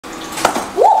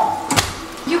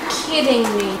kidding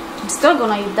me? I'm still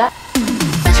gonna eat that.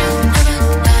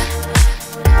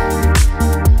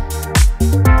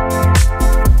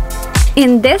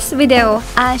 In this video,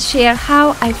 I'll share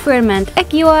how I ferment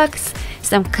egg yolks,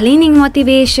 some cleaning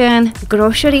motivation,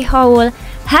 grocery haul,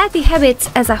 healthy habits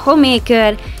as a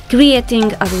homemaker,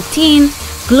 creating a routine,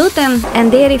 gluten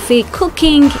and dairy-free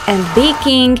cooking and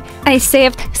baking. I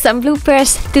saved some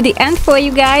bloopers to the end for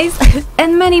you guys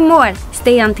and many more.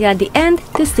 Stay until the end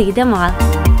to see them all.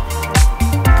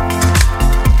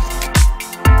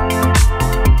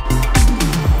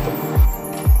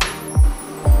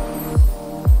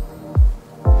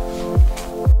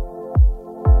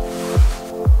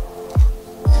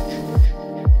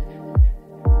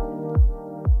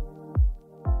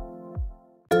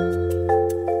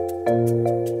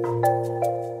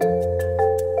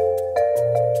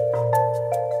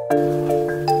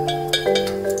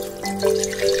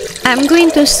 I'm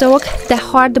going to soak the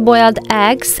hard-boiled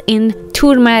eggs in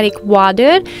turmeric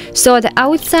water so the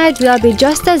outside will be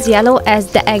just as yellow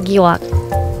as the egg yolk.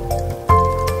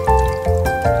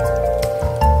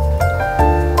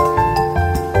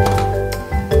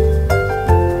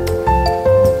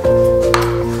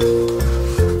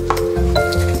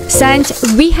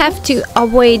 Since we have to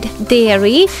avoid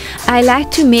dairy, I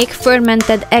like to make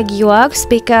fermented egg yolks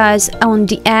because on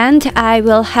the end I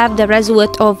will have the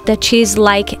result of the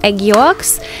cheese-like egg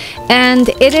yolks, and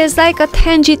it is like a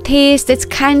tangy taste. It's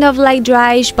kind of like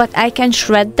dryish, but I can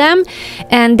shred them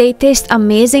and they taste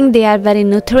amazing. They are very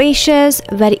nutritious,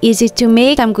 very easy to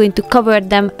make. I'm going to cover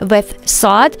them with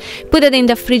salt, put it in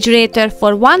the refrigerator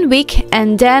for 1 week,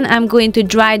 and then I'm going to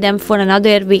dry them for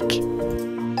another week.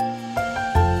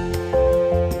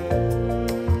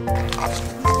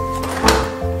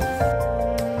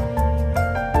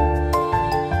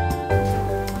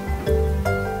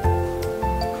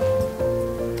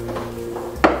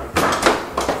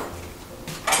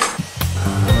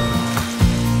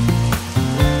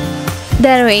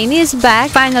 The rain is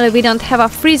back. Finally, we don't have a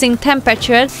freezing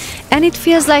temperature and it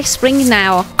feels like spring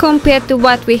now compared to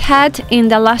what we had in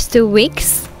the last 2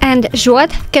 weeks. And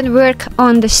Joad can work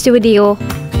on the studio.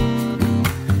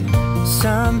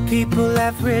 Some people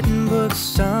have written books,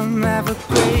 some have a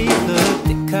great look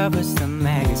that covers some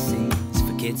magazines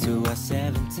for kids who are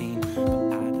 17.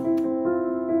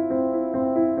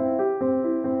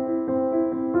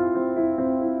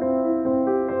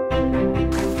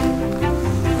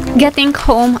 Getting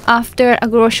home after a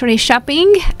grocery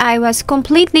shopping, I was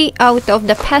completely out of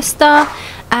the pasta.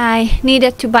 I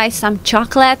needed to buy some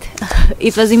chocolate.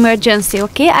 It was emergency,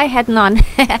 okay? I had none.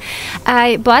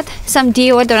 I bought some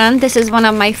deodorant. This is one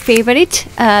of my favorite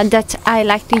that I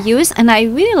like to use, and I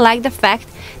really like the fact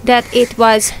that it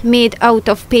was made out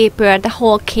of paper, the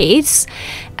whole case.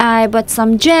 I bought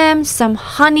some jam, some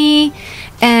honey,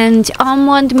 and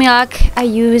almond milk. I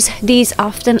use these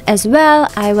often as well.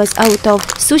 I was out of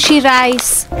sushi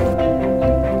rice.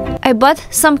 I bought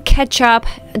some ketchup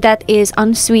that is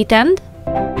unsweetened,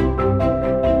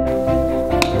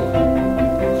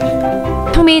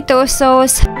 tomato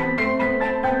sauce.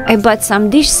 I bought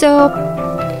some dish soap.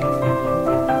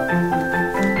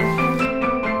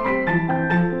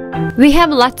 We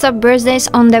have lots of birthdays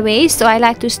on the way, so I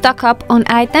like to stock up on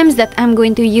items that I'm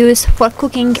going to use for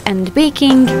cooking and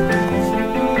baking.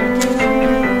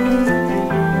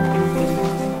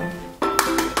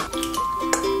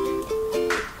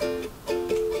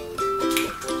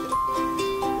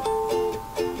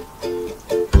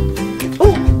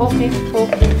 Oh, okay.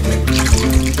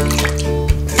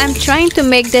 I'm trying to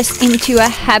make this into a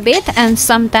habit, and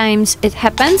sometimes it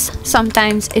happens,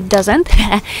 sometimes it doesn't.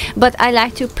 But I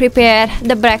like to prepare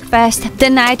the breakfast the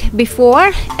night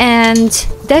before, and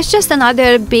that's just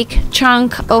another big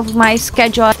chunk of my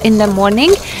schedule in the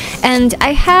morning. And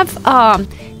I have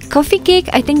coffee cake,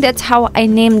 I think that's how I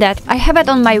named that. I have it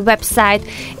on my website.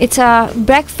 It's a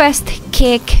breakfast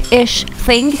cake-ish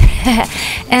thing.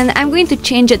 And I'm going to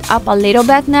change it up a little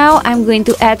bit now. I'm going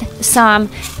to add some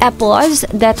apples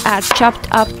that are chopped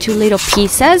up to little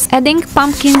pieces, adding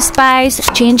pumpkin spice,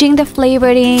 changing the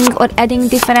flavoring, or adding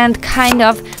different kind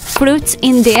of fruits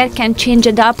in there can change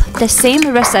it up the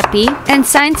same recipe. And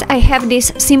since I have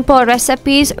these simple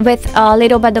recipes with a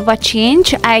little bit of a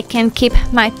change, I can keep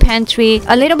my pantry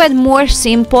a little bit more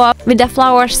simple with the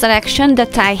flour selection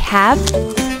that I have.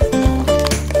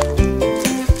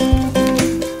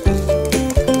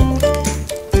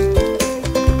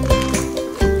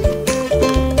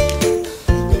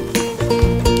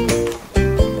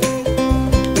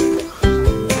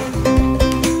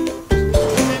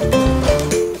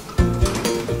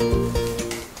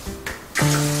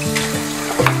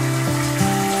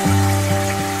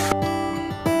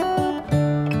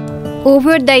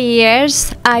 Over the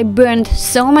years, I burned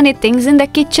so many things in the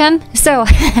kitchen, so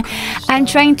I'm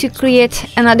trying to create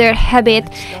another habit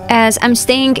as I'm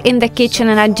staying in the kitchen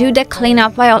and I do the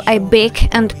cleanup while I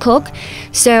bake and cook.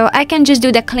 So I can just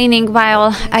do the cleaning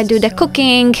while I do the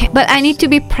cooking, but I need to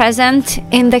be present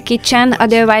in the kitchen,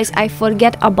 otherwise I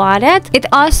forget about it. It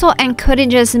also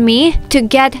encourages me to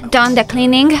get done the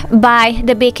cleaning by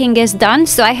the baking is done,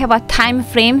 so I have a time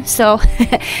frame, so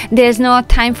there's no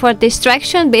time for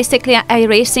distraction. Basically, I'm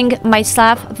racing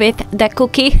myself with the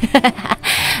cookie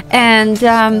and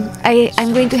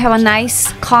I'm going to have a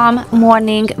nice calm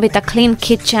morning with a clean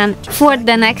kitchen for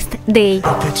the next day.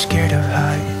 A bit scared of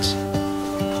heights.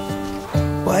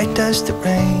 Why does the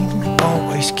rain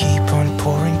always keep on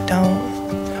pouring down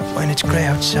when it's gray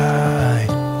outside?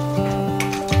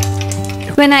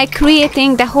 When I'm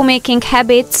creating the homemaking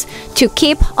habits to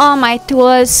keep all my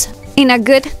tools in a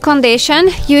good condition,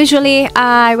 usually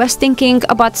I was thinking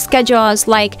about schedules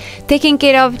like taking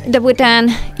care of the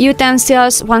wooden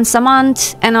utensils once a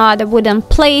month and all the wooden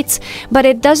plates, but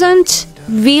it doesn't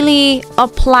really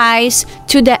applies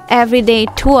to the everyday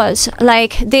tools.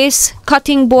 Like these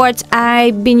cutting boards,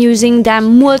 I've been using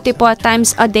them multiple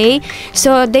times a day,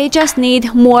 so they just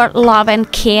need more love and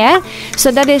care.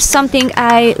 So that is something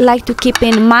I like to keep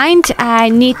in mind. I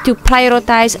need to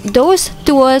prioritize those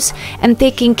tools and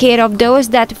taking care of those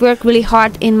that work really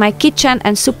hard in my kitchen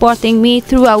and supporting me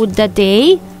throughout the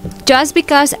day. Just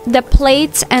because the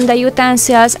plates and the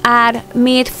utensils are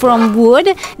made from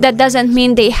wood, that doesn't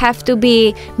mean they have to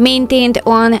be maintained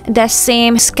on the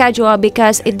same schedule,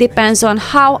 because it depends on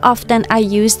how often I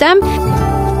use them. It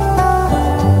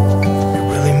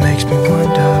really makes me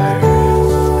wonder.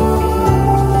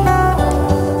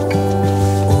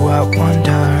 Oh, I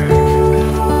wonder.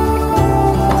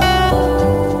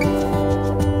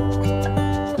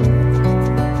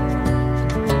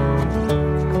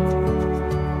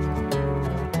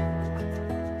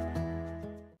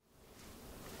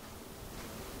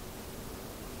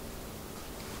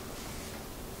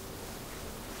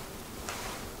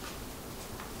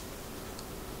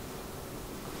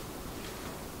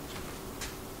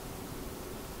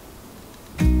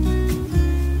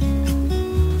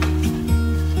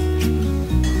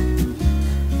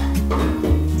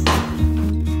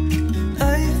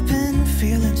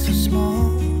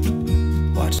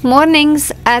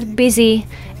 Mornings are busy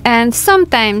and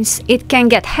sometimes it can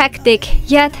get hectic,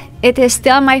 yet it is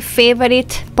still my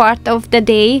favorite part of the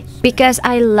day because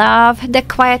I love the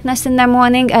quietness in the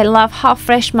morning. I love how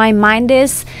fresh my mind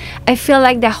is. I feel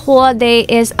like the whole day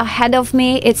is ahead of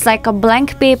me. It's like a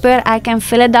blank paper. I can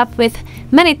fill it up with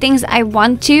many things I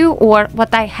want to or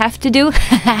what I have to do.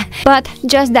 But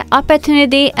just the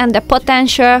opportunity and the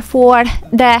potential for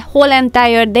the whole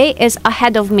entire day is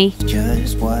ahead of me.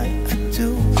 Just what I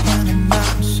do when I'm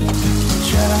out, so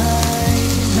try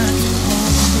not to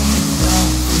hold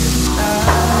me down.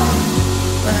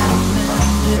 When I'm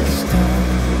in this town,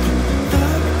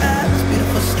 look at these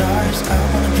beautiful stars. I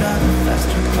wanna drive a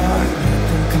faster car.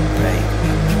 Nothing can break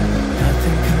me,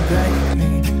 nothing can break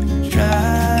me.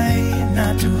 Try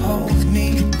not to hold me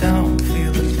down.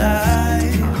 Feel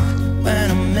alive when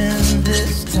I'm in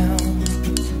this town.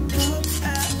 Look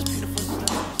at these beautiful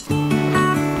stars.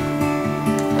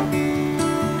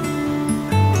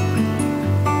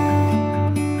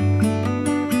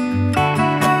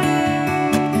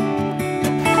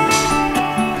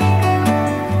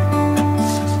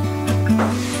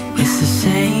 It's the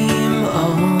same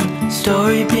old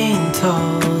story being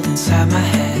told inside my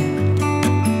head.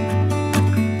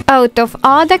 Out of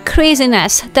all the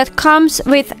craziness that comes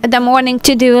with the morning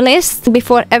to-do list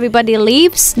before everybody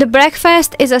leaves, the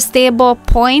breakfast is a stable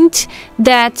point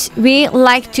that we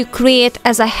like to create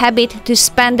as a habit to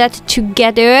spend that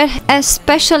together,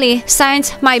 especially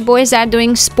since my boys are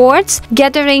doing sports.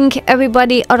 Gathering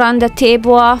everybody around the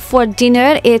table for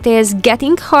dinner, it is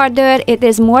getting harder, it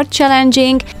is more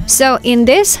challenging. So in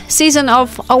this season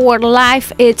of our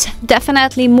life, it's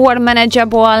definitely more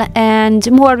manageable and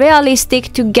more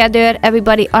realistic to gather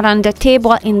everybody around the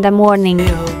table in the morning.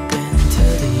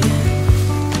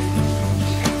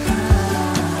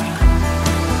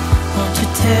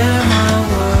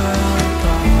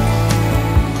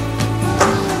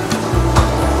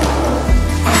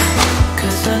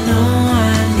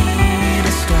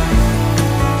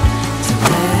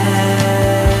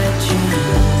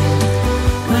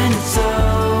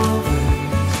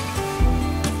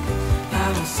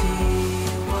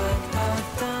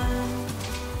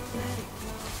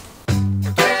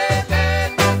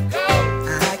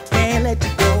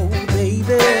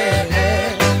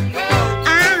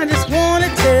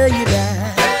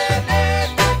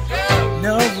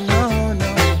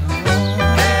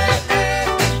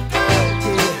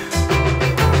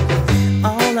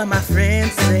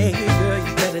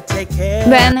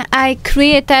 When I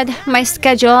created my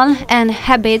schedule and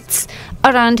habits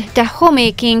around the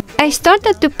homemaking, I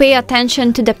started to pay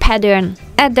attention to the pattern.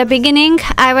 At the beginning,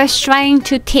 I was trying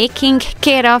to taking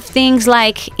care of things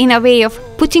like in a way of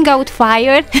putting out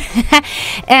fire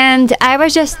and I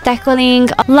was just tackling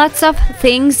lots of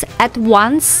things at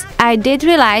once. I did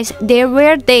realize there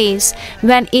were days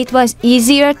when it was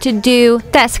easier to do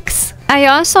tasks. I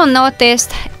also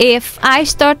noticed if I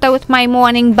start out my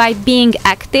morning by being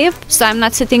active, so I'm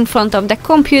not sitting in front of the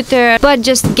computer, but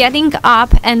just getting up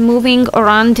and moving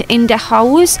around in the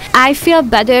house, I feel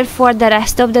better for the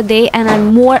rest of the day and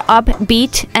I'm more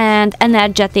upbeat and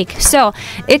energetic. So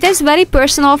it is very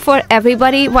personal for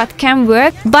everybody what can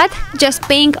work, but just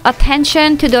paying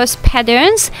attention to those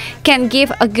patterns can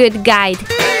give a good guide.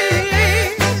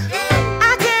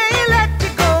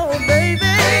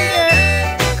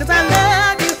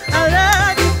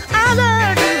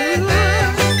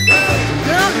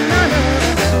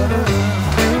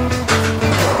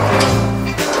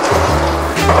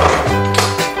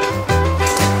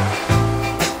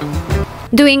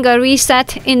 Doing a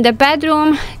reset in the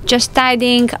bedroom, just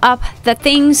tidying up the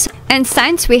things. And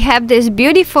since we have this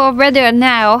beautiful weather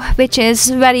now, which is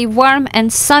very warm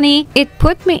and sunny, it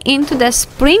put me into the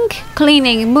spring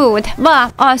cleaning mood.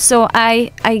 But also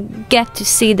I get to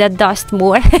see the dust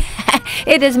more.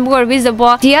 It is more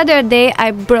visible. The other day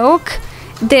I broke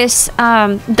this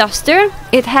duster.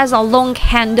 It has a long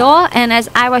handle and as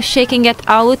I was shaking it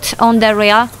out on the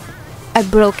rail, I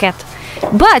broke it.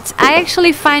 But I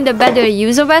actually find a better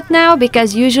use of it now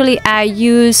because usually I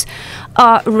use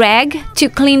a rag to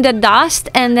clean the dust,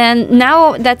 and then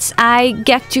now that I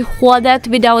get to hold it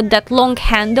without that long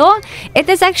handle, it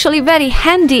is actually very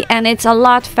handy and it's a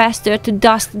lot faster to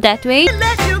dust that way.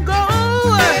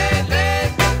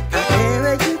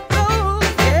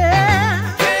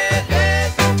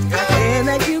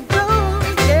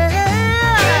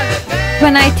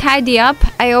 When I tidy up,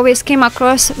 I always came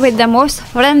across with the most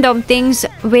random things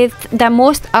with the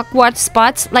most awkward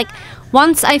spots. Like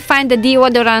once I find the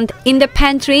deodorant in the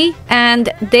pantry and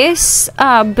this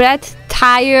bread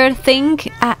tire thing,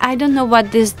 I don't know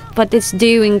what it's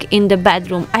doing in the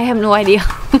bedroom. I have no idea.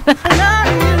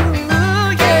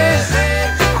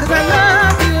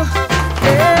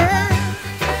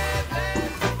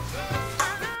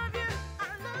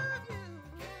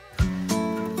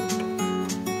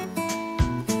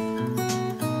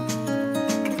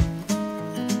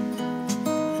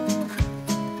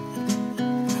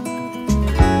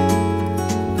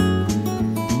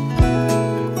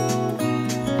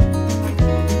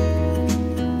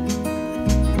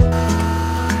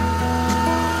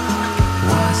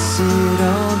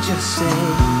 Just say,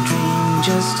 dream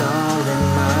just all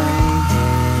in my head.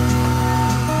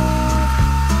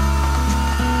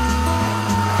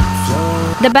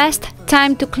 The best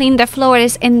time to clean the floor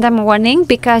is in the morning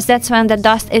because that's when the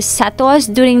dust is settles.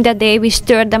 During the day we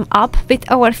stir them up with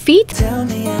our feet. Tell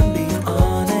me and be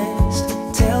honest.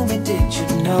 Tell me, did you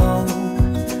know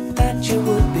that you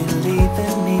would believe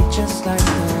in me just like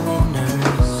the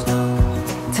winners know?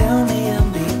 Tell me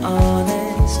and be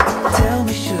honest. Tell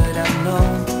me, should I know?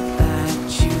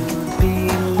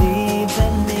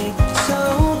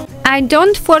 I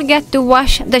don't forget to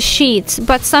wash the sheets,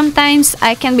 but sometimes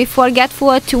I can be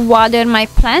forgetful to water my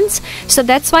plants. So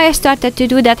that's why I started to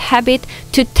do that habit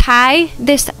to tie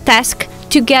this task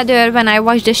together. When I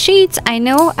wash the sheets, I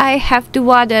know I have to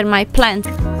water my plants.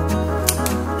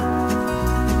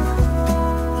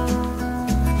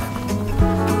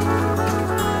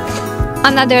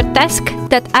 Another task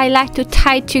that I like to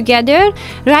tie together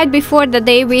right before the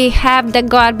day we have the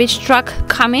garbage truck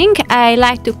coming. I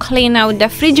like to clean out the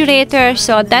refrigerator,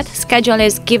 so that schedule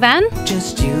is given.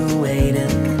 Just you wait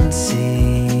and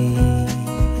see.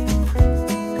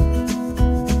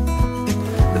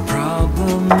 The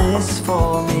problem is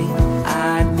for me.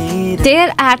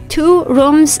 There are 2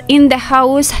 rooms in the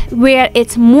house where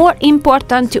it's more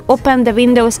important to open the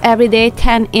windows every day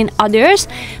than in others.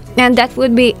 And that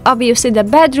would be obviously the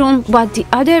bedroom, but the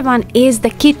other one is the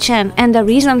kitchen. And the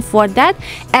reason for that,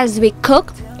 as we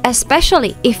cook,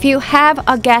 especially if you have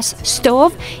a gas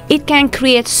stove, it can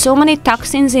create so many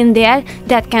toxins in there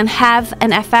that can have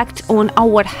an effect on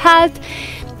our health.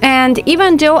 And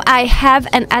even though I have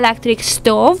an electric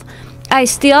stove, I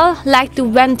still like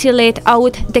to ventilate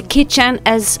out the kitchen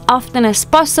as often as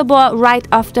possible right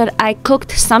after I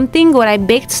cooked something or I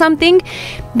baked something,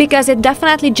 because it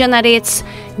definitely generates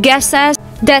gases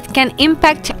that can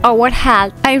impact our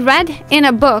health. I read in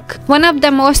a book one of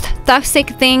the most toxic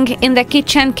thing in the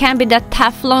kitchen can be the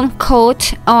Teflon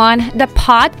coat on the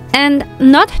pot, and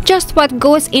not just what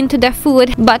goes into the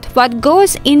food but what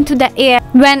goes into the air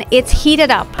when it's heated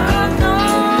up.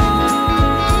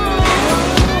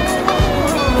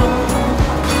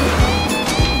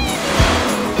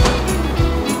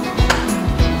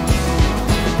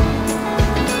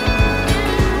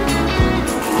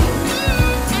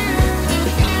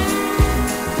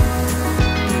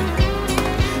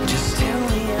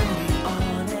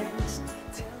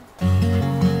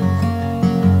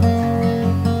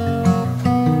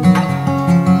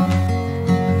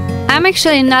 I'm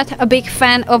actually not a big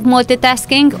fan of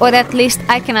multitasking, or at least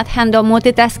I cannot handle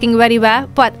multitasking very well,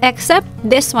 but except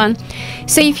this one.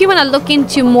 So if you want to look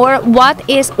into more what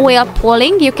is oil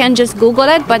pulling, you can just Google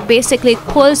it, but basically it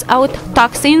pulls out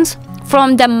toxins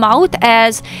from the mouth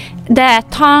as the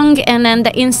tongue and then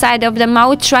the inside of the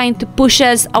mouth trying to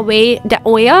pushes away the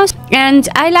oils. And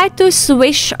I like to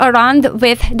swish around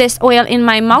with this oil in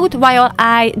my mouth while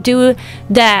I do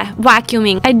the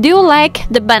vacuuming. I do like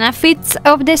the benefits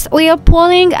of this oil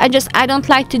pulling. I don't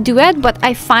like to do it, but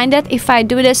I find that if I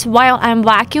do this while I'm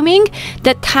vacuuming,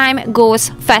 the time goes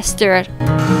faster.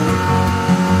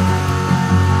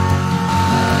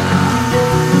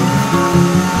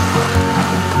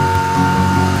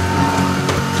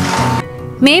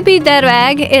 Maybe the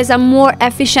rag is a more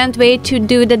efficient way to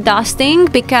do the dusting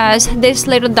because this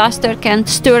little duster can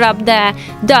stir up the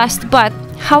dust, but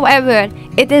however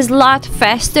it is a lot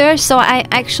faster, so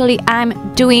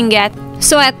I'm doing it.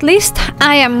 So at least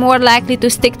I am more likely to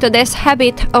stick to this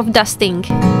habit of dusting.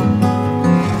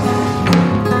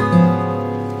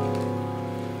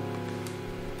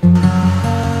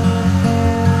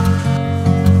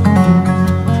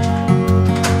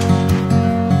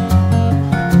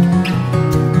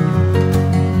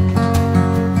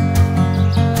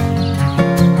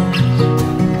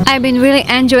 I've been really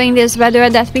enjoying this weather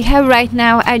that we have right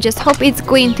now. I just hope it's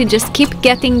going to just keep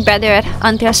getting better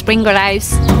until spring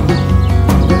arrives.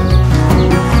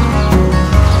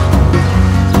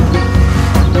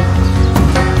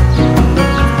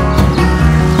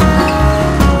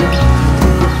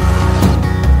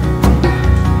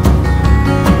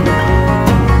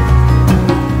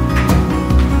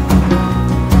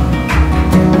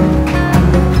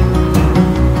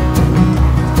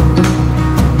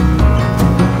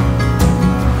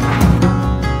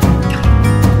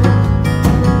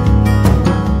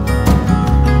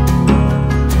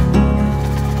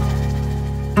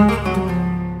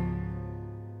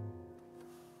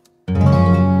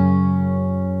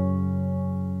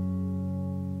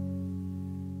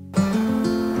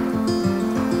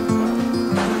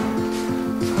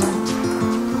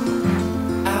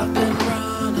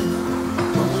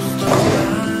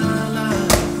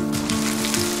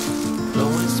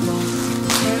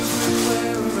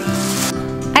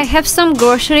 I have some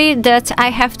grocery that I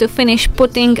have to finish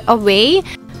putting away.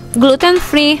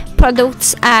 Gluten-free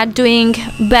products are doing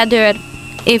better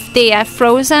if they are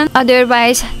frozen,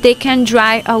 otherwise they can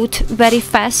dry out very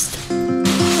fast.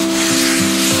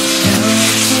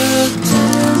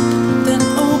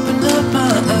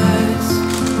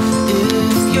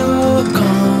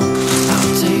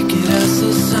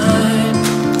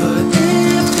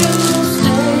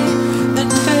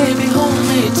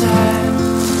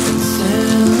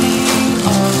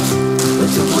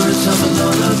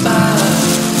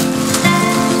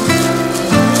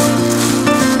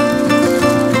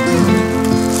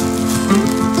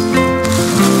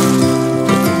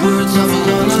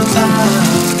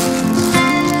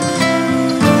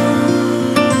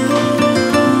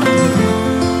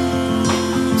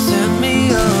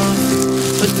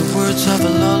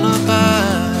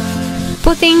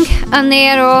 Putting a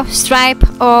narrow stripe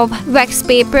of wax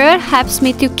paper helps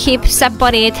me to keep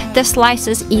separate the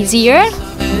slices easier.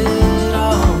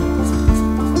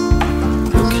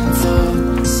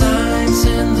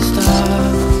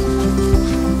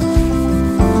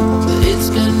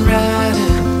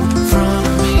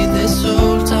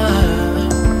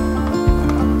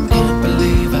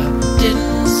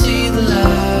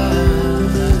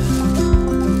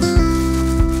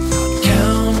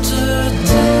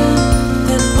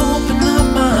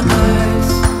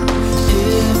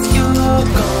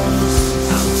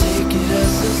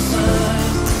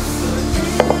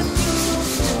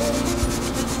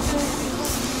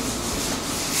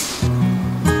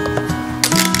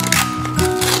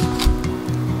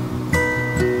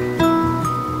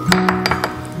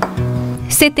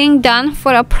 sitting down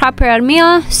for a proper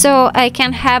meal so I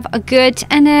can have a good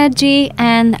energy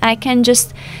and I can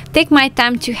just take my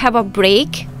time to have a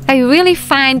break. I really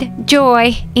find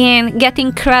joy in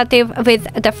getting creative with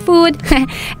the food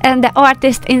and the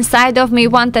artist inside of me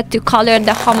wanted to color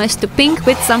the hummus to pink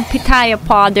with some pitaya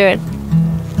powder.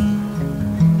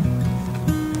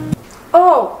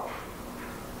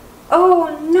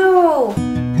 Oh no!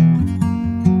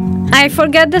 I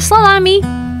forgot the salami.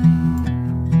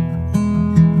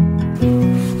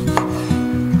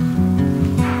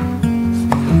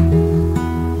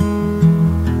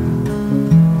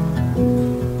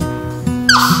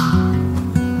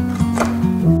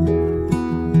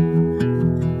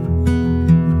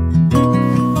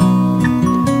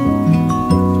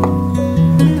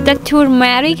 The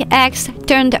turmeric eggs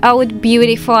turned out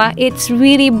beautiful. It's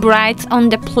really bright on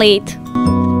the plate.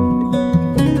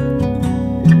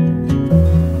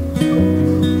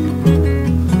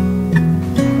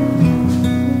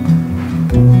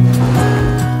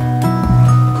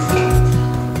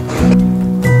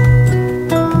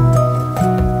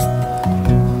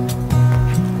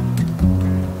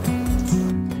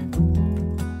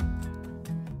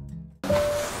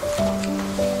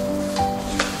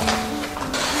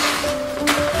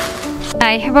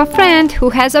 I have a friend who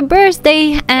has a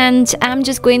birthday and I'm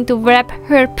just going to wrap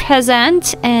her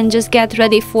present and just get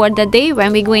ready for the day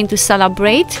when we're going to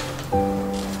celebrate.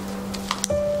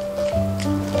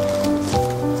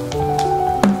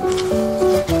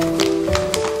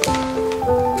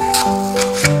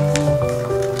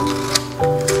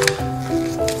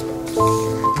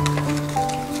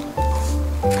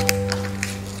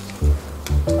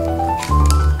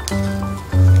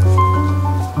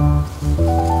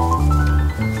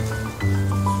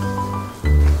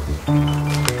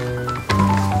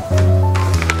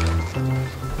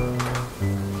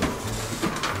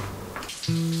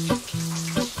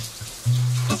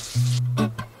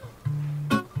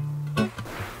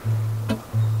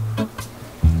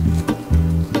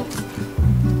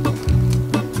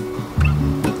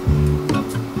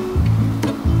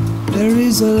 There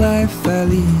is a life I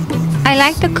lead. I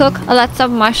like to cook lots of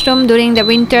mushroom during the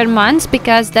winter months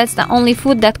because that's the only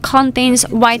food that contains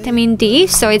vitamin D,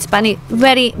 so it's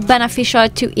very beneficial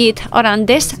to eat around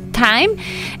this time.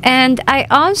 And I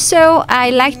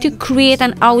like to create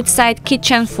an outside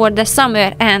kitchen for the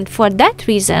summer, and for that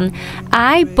reason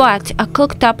I bought a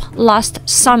cooktop last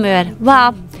summer.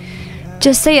 Well,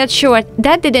 just say it short,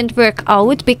 that didn't work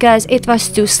out because it was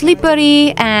too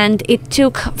slippery and it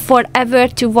took forever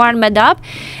to warm it up,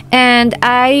 and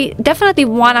I definitely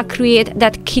want to create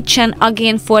that kitchen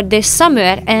again for this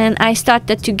summer, and I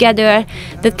started to gather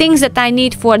the things that I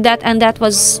need for that, and that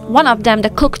was one of them,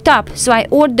 the cooktop. So I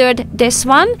ordered this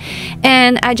one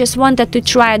and I just wanted to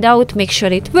try it out, make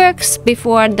sure it works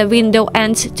before the window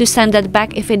ends to send it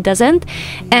back if it doesn't.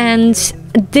 And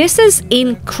this is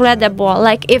incredible.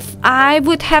 Like, if I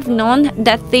would have known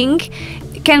that thing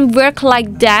can work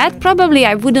like that, probably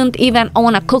I wouldn't even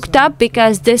own a cooktop,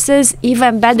 because this is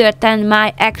even better than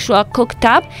my actual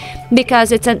cooktop,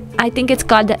 because I think it's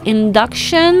called the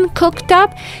induction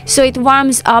cooktop, so it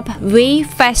warms up way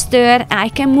faster. I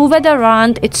can move it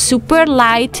around, it's super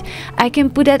light, I can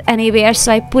put it anywhere,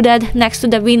 so I put it next to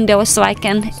the window so I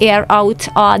can air out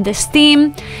all the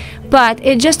steam. But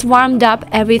it just warmed up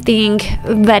everything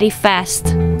very fast.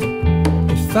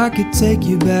 If I could take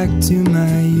you back to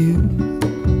my youth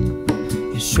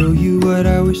and show you what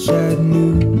I wish I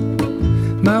knew.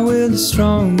 My will is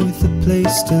strong with a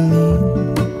place to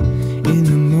lean. In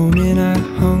the moment I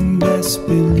hung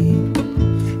desperately.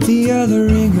 The other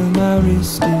ring on my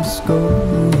wrist is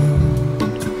gold,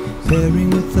 pairing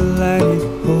with the light it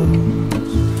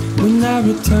holds. When I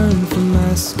return from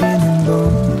my skin and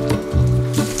bone,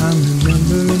 I'm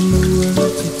remembering the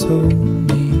words you told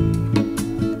me.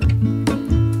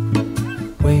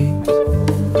 Wait,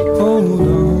 hold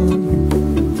on,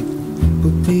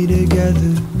 put me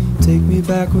together, take me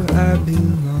back where I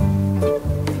belong.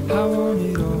 I want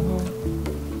it all.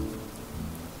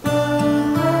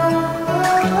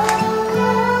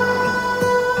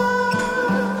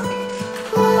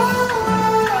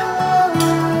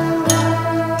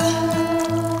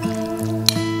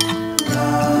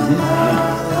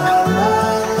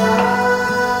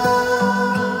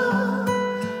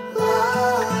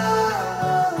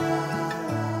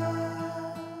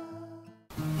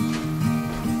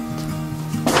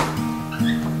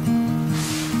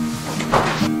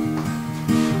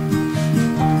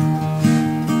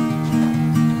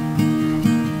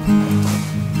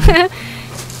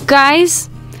 Guys,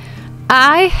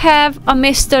 I have a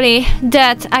mystery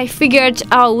that I figured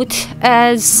out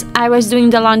as I was doing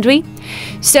the laundry.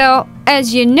 So,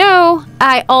 as you know,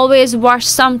 I always wash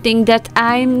something that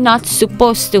I'm not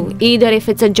supposed to, either if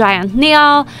it's a giant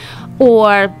nail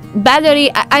or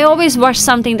battery. I always wash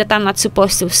something that I'm not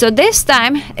supposed to. So this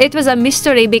time it was a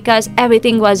mystery because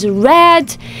everything was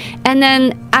red, and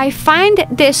then I find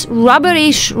this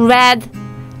rubberish red.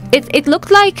 It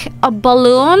looked like a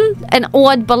balloon, an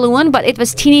odd balloon, but it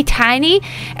was teeny tiny,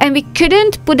 and we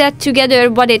couldn't put that together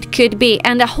what it could be.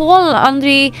 And the whole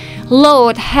laundry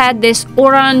load had this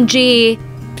orangey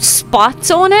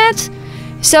spots on it.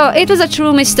 So it was a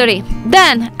true mystery.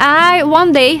 Then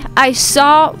one day I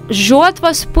saw Zsolt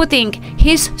was putting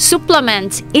his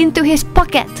supplements into his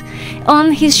pocket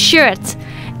on his shirt.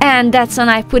 And that's when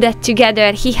I put it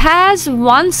together. He has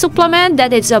one supplement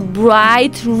that is a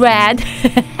bright red.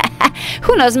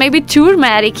 Who knows, maybe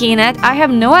turmeric in it. I have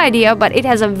no idea, but it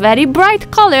has a very bright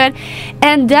color.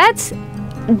 And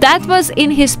that was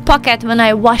in his pocket when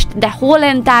I washed the whole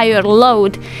entire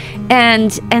load.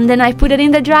 And then I put it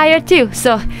in the dryer too.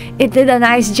 So it did a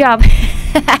nice job.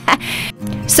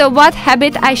 So what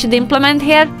habit I should implement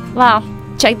here? Well,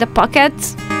 check the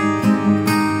pockets.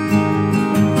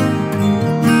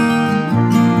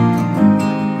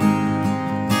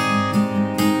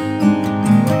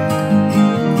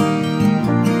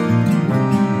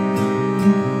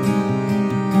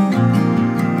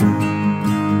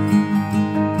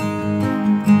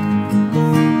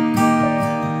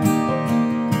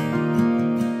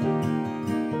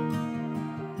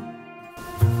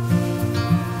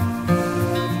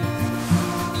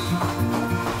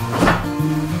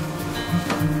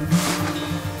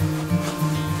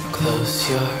 Close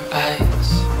your eyes,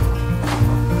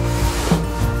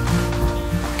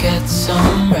 get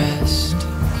some rest.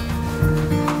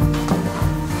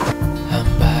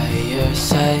 I'm by your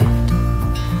side.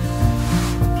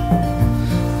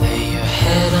 Lay your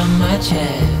head on my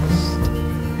chest.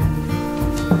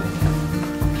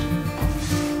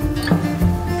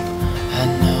 I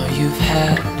know you've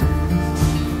had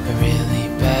a really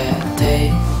bad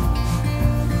day.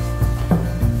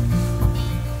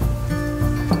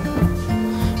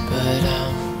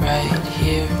 Right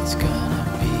here, it's gonna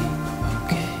be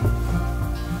okay.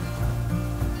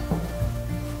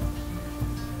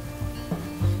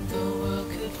 The world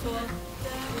could fall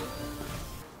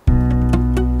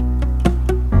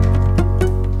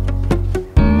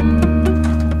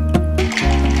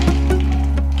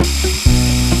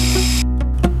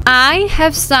I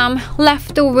have some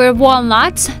leftover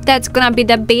walnuts. That's gonna be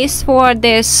the base for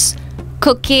this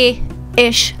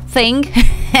cookie-ish thing.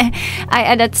 I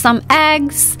added some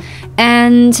eggs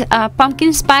and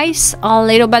pumpkin spice, a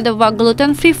little bit of a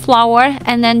gluten-free flour,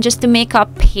 and then just to make a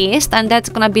paste, and that's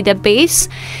gonna be the base.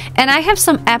 And I have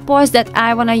some apples that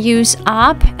I want to use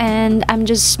up, and I'm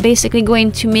just basically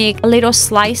going to make little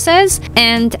slices,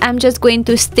 and I'm just going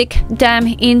to stick them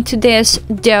into this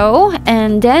dough,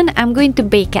 and then I'm going to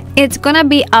bake it. It's gonna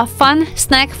be a fun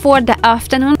snack for the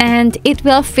afternoon, and it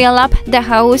will fill up the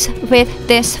house with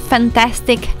this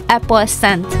fantastic apple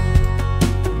scent.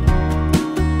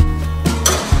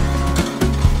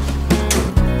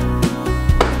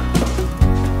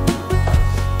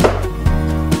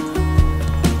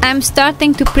 I'm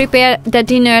starting to prepare the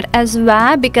dinner as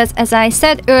well because, as I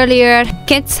said earlier,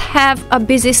 kids have a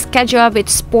busy schedule with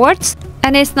sports,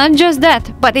 and it's not just that,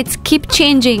 but it's keep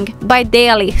changing by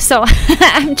daily. So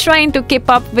I'm trying to keep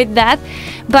up with that,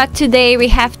 but today we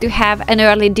have to have an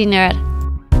early dinner.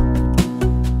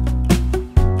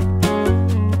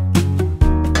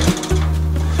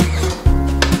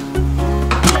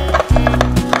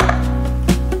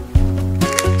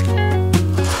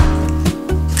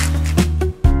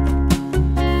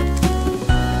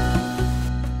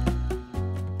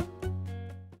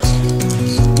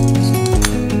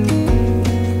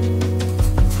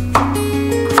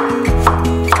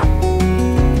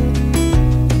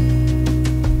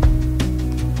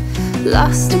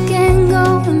 Lost again,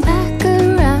 going back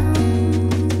around.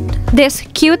 This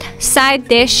cute side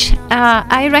dish,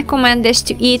 I recommend this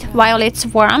to eat while it's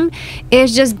warm.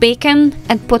 It's just bacon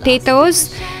and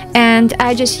potatoes, and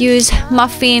I just use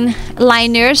muffin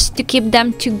liners to keep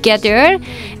them together,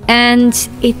 and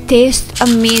it tastes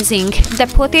amazing.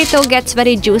 The potato gets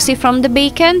very juicy from the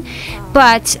bacon,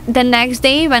 but the next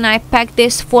day when I packed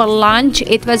this for lunch,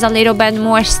 it was a little bit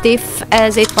more stiff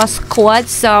as it was cold,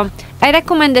 so I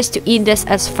recommend this to eat this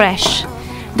as fresh.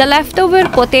 The leftover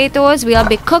potatoes will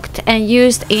be cooked and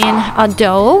used in a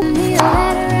dough.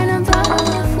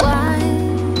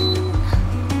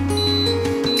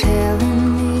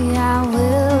 Telling me I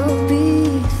will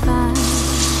be fine.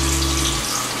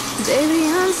 Baby,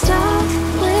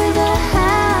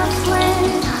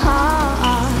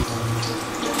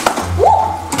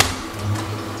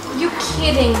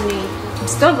 kidding me? I'm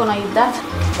still gonna eat that.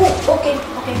 Oh, okay.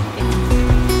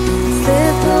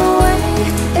 Slip away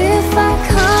if I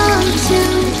come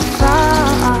too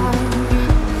far.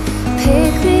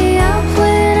 Pick me up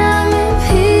when I'm in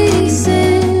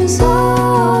pieces.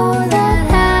 Oh, that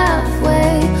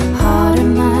halfway heart of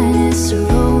mine is a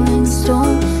rolling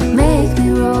stone. Make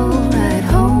me roll right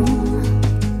home.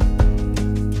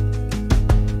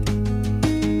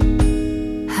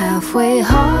 Halfway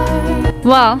heart.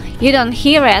 Well, you don't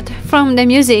hear it from the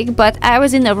music, but I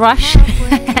was in a rush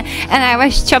and I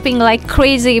was chopping like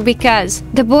crazy because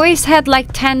the boys had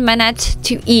like 10 minutes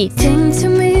to eat. Sing to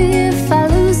me if I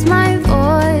lose my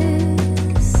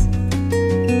voice.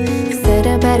 Set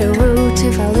a better route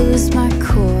if I lose my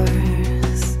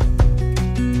course.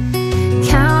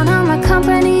 Count on my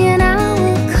company and I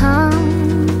will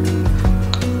come.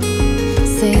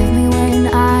 Save me when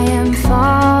I am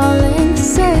falling.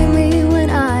 Save me when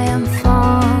I am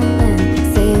falling.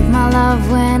 Save my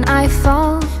love when I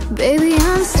fall. Baby,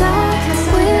 I'm stuck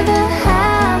with a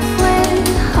halfway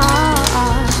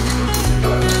heart.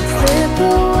 Slip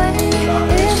away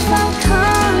if I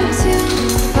come too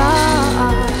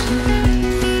far.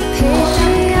 Pick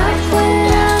me up when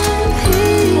I'm in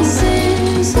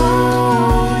pieces.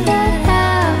 Oh, that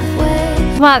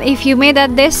halfway. Well, if you made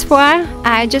it this far,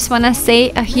 I just want to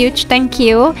say a huge thank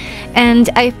you and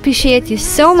I appreciate you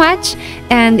so much.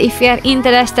 And if you are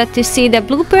interested to see the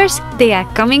bloopers, they are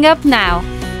coming up now.